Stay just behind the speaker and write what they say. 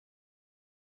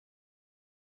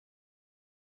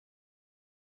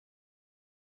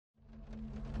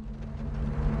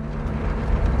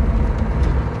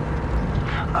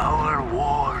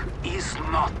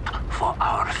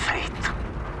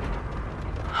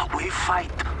We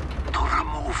fight to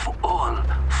remove all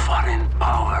foreign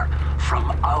power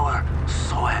from our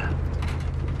soil.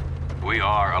 We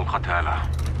are Al-Qatala.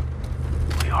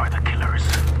 We are the killers.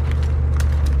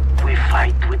 We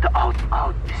fight without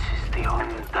out. This is the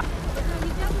only...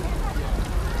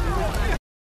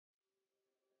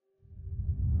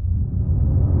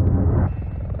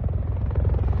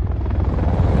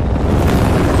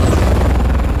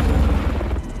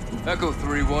 Echo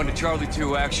 3-1 to Charlie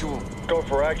 2 actual. Go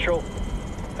for actual.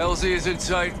 LZ is in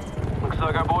sight. Looks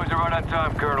like our boys are right on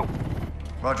time, Colonel.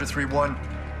 Roger 3-1.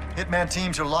 Hitman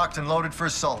teams are locked and loaded for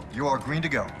assault. You are green to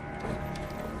go.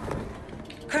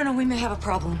 Colonel, we may have a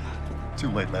problem. Too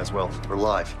late, Laswell. We're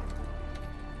live.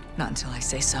 Not until I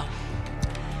say so.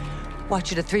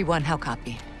 Watcher to 3-1, how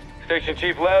copy? Station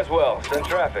Chief Laswell, send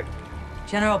traffic.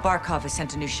 General Barkov has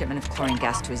sent a new shipment of chlorine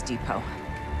gas to his depot.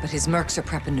 But his mercs are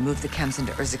prepping to move the chems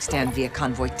into Urzikstan via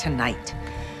convoy tonight.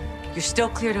 You're still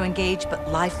clear to engage, but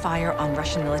live fire on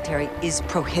Russian military is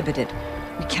prohibited.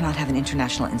 We cannot have an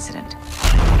international incident.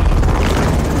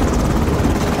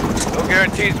 No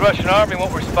guarantees Russian army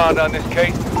won't respond on this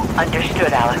case.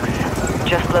 Understood, Alex.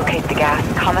 Just locate the gas,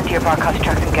 commandeer Barkov's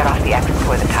trucks, and get off the exit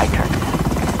before the tide turns.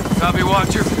 Copy,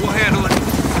 Watcher. We'll handle it.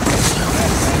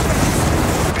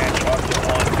 Man, talk to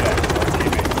on deck.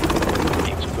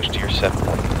 Teams push to your set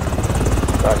point.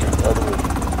 Roger, another loop.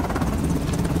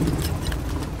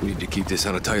 We need to keep this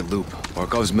on a tight loop.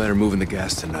 Barkov's men are moving the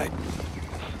gas tonight.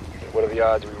 What are the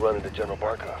odds we run into General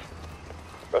Barkov?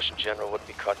 Russian general wouldn't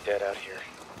be caught dead out here.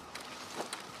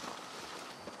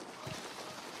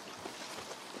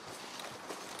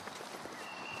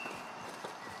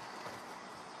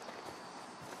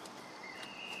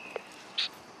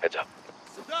 Heads up.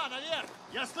 Сюда, наверх!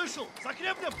 Я слышал! За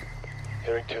Кремнем!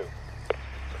 Hearing 2.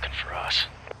 Looking for us.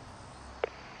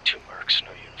 2 mercs,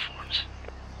 no uniforms.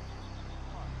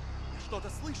 Я что-то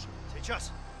слышу!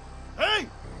 Сейчас! Эй!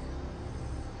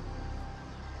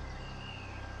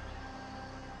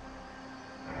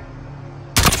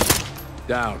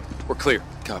 Down. We're clear.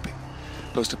 Copy.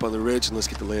 Post up on the ridge and let's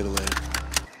get the lay of the land.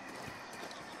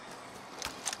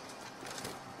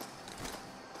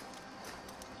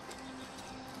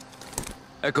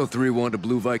 Echo 3-1 to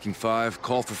Blue Viking 5.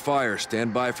 Call for fire.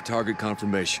 Stand by for target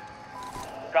confirmation.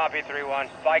 Copy 3-1.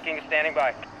 Viking is standing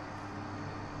by.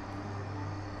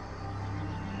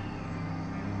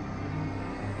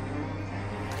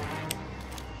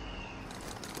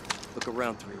 Look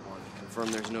around 3-1.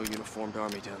 Confirm there's no uniformed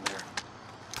army down there.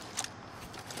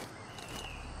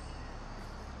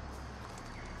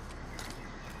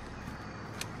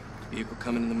 Vehicle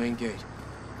coming in the main gate.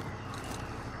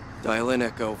 Dial in,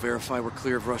 Echo. Verify we're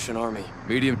clear of Russian army.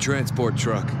 Medium transport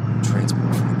truck.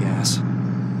 Transport for the gas.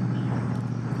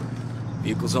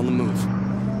 Vehicle's on the move.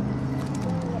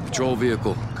 Patrol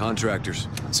vehicle. Contractors.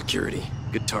 Security.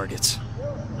 Good targets.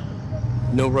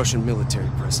 No Russian military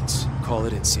presence. Call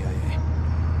it in, CIA.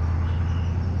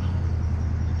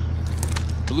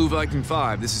 Blue Viking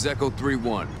 5, this is Echo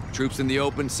 3-1. Troops in the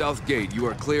open, south gate. You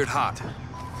are cleared hot.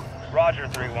 Roger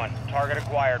 3-1. Target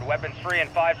acquired. Weapons free in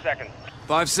 5 seconds.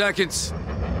 5 seconds.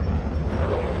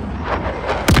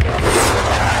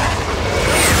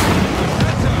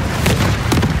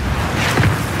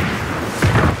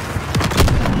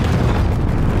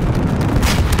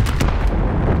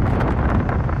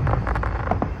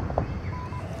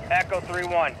 Echo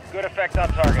 3-1. Good effect on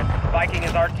target. Viking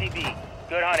is RTB.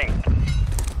 Good hunting.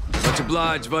 Much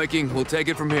obliged, Viking. We'll take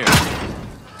it from here.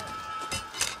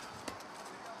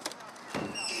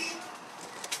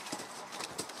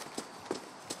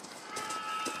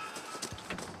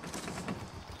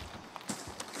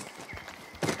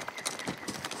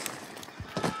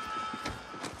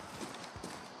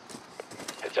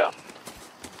 Heads up.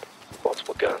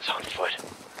 Multiple guns on foot.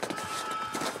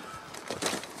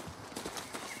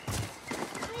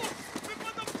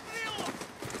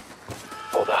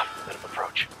 Hold up. Let him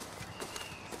approach.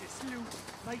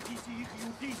 Найдите их и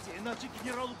убейте, иначе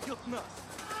генерал убьет нас.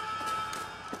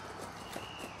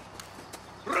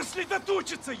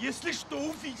 Рассредоточиться! Если что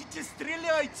увидите,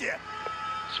 стреляйте!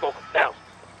 Smoke him now.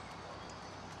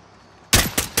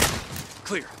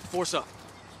 Clear. Force up.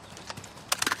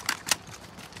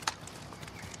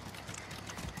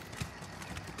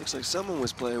 Looks like someone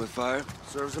was playing with fire.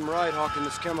 Serves him right, hawking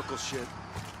this chemical shit.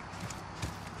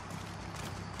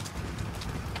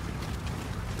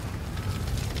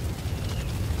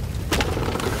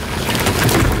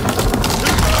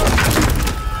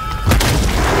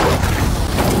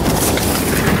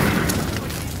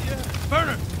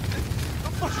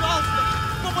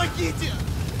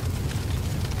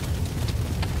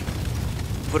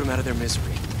 Put them out of their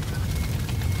misery.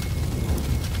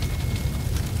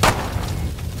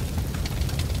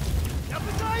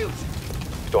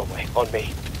 doorway. On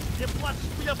me. Ты плачешь,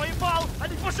 что я воевал, а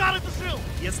не пожары тушил!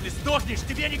 Если сдохнешь,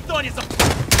 тебе никто не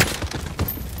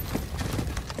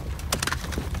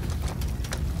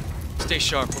Stay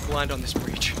sharp. We're blind on this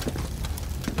breach.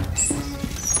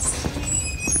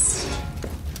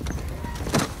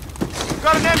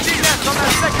 Got an MG nest on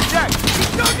that second deck!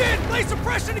 He's dug in! Lay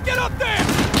suppression to get up there!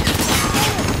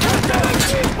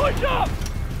 Push up!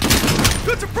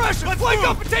 Good suppression! Let's flank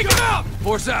up and take him out!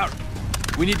 Force out!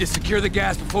 We need to secure the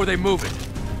gas before they move it.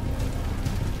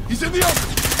 He's in the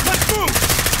open! Let's move!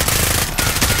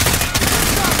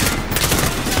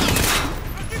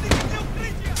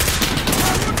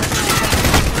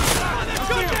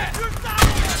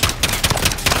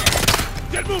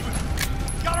 Get moving!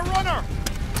 Got a runner!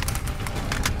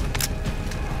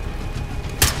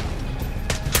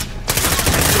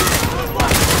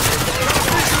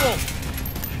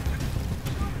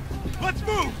 Let's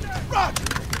move! Run!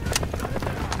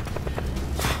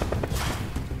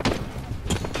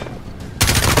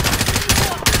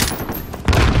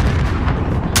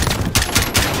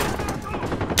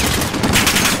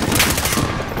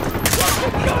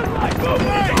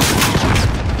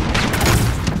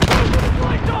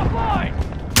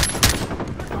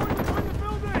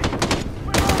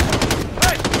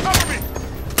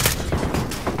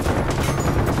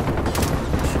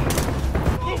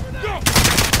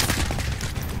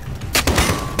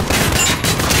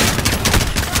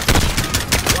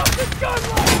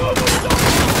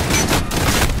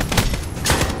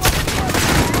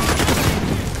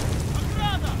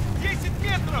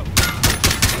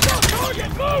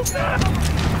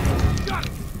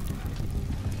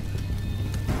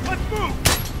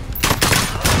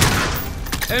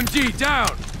 MG, down!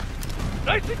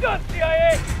 Nicely done,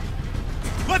 CIA!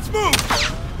 Let's move!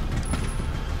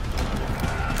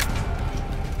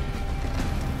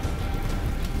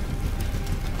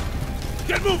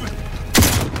 Get moving!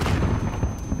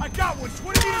 I got one,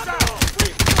 20 meters out!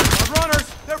 Our runners,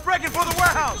 they're breaking for the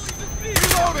warehouse!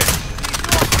 Reloading!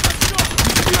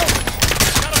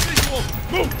 Got a visual!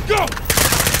 Move, go!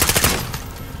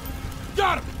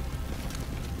 Got him!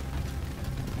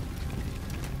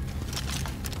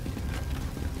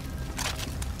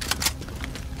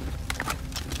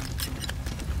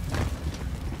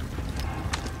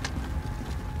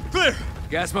 Clear!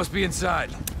 Gas must be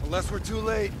inside. Unless we're too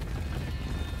late.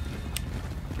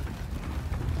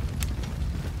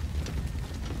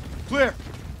 Clear!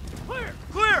 Clear!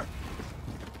 Clear!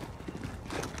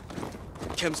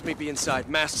 Chems may be inside.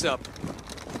 Masks up.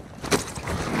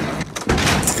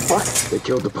 What? They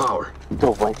killed the power.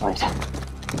 Don't white light.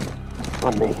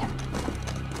 On me.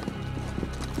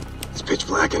 It's pitch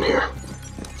black in here.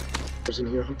 There's in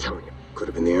here, I'm telling you. Could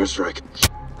have been the airstrike.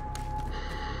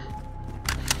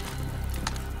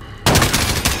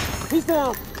 He's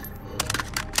down!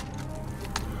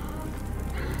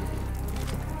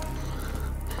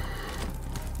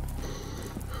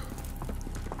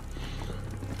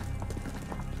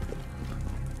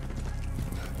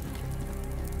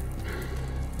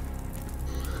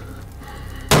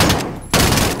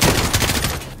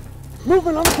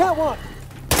 Moving on the catwalk!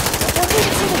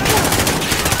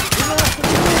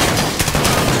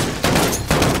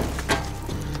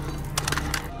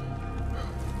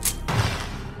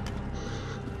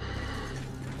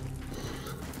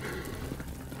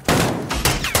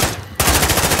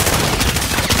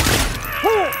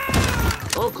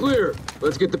 All clear.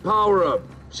 Let's get the power up.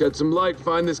 Shed some light,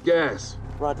 find this gas.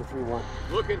 Roger, 3-1.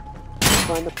 Looking.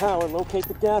 Find the power, locate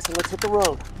the gas, and let's hit the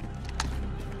road.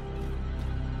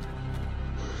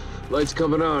 Light's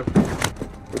coming on.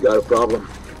 We got a problem.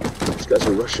 These guys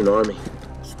are Russian army.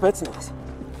 Spetsnaz.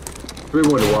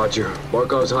 3-1 to Watcher.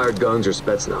 Barkov's hired guns or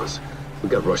Spetsnaz. We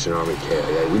got Russian army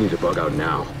KIA. We need to bug out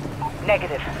now.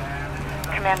 Negative.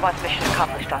 Command wants mission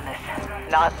accomplished on this.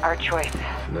 Not our choice.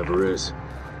 Never is.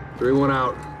 3-1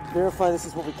 out. Verify this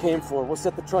is what we came for. We'll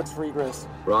set the trucks for egress.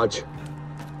 Raj.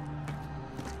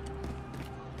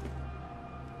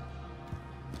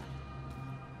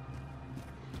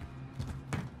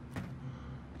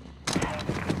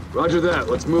 Roger that.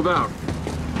 Let's move out.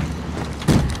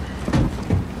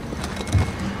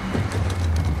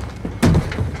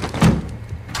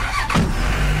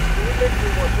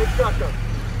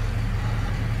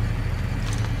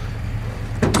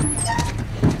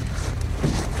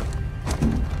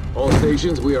 All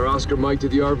stations, we are Oscar Mike to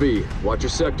the RV. Watch your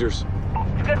sectors.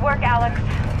 Good work, Alex.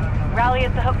 Rally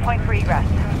at the hook point for egress.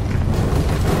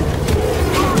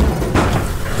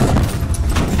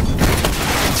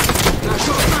 Back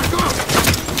off! Back off!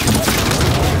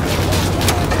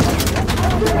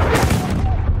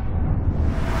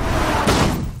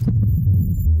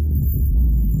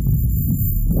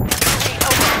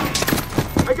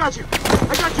 got you!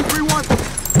 I got you, 3-1!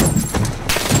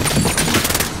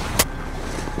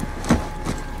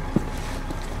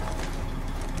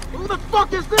 Who the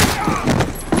fuck is this?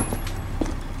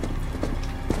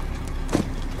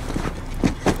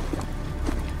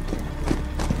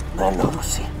 Mano,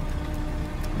 Rusi.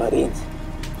 Marines.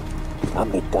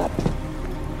 Amitat.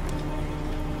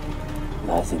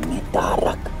 Lazim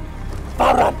nitarak.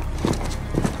 Farah.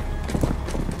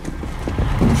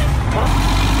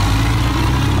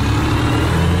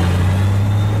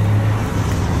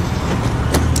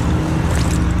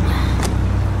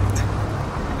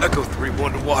 Echo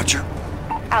 3-1 to Watcher.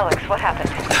 Alex, what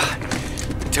happened?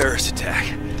 Terrorist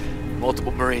attack.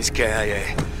 Multiple Marines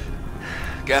KIA.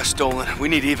 Gas stolen. We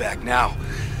need evac now.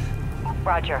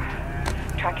 Roger.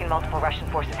 Tracking multiple Russian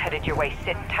forces headed your way.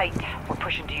 Sit tight. We're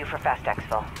pushing to you for fast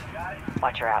exfil.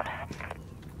 Watcher out.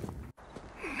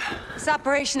 This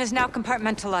operation is now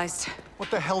compartmentalized. What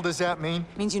the hell does that mean?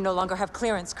 Means you no longer have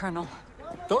clearance, Colonel.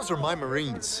 Those are my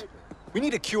Marines. We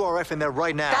need a QRF in there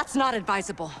right now. That's not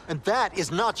advisable. And that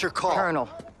is not your call. Colonel,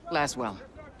 Laswell.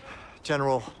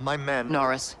 General, my men...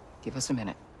 Norris, give us a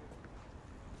minute.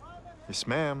 Yes,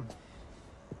 ma'am.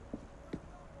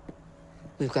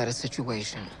 We've got a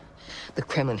situation. The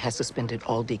Kremlin has suspended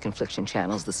all deconfliction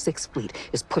channels. The Sixth Fleet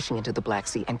is pushing into the Black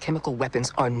Sea, and chemical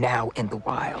weapons are now in the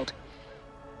wild.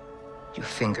 Your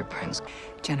fingerprints.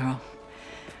 General,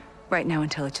 right now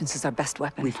intelligence is our best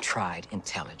weapon. We've tried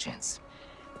intelligence.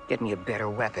 Get me a better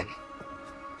weapon.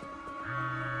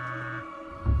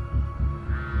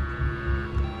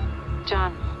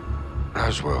 John.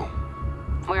 Laswell.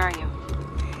 Where are you?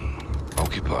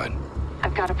 Occupied.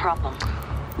 I've got a problem.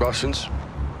 Russians?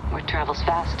 Word travels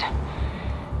fast.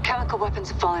 Chemical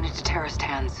weapons have fallen into terrorist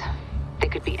hands. They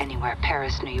could be anywhere.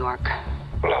 Paris, New York.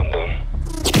 London.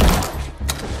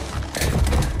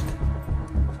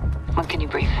 When can you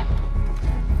brief?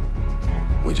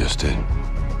 We just did.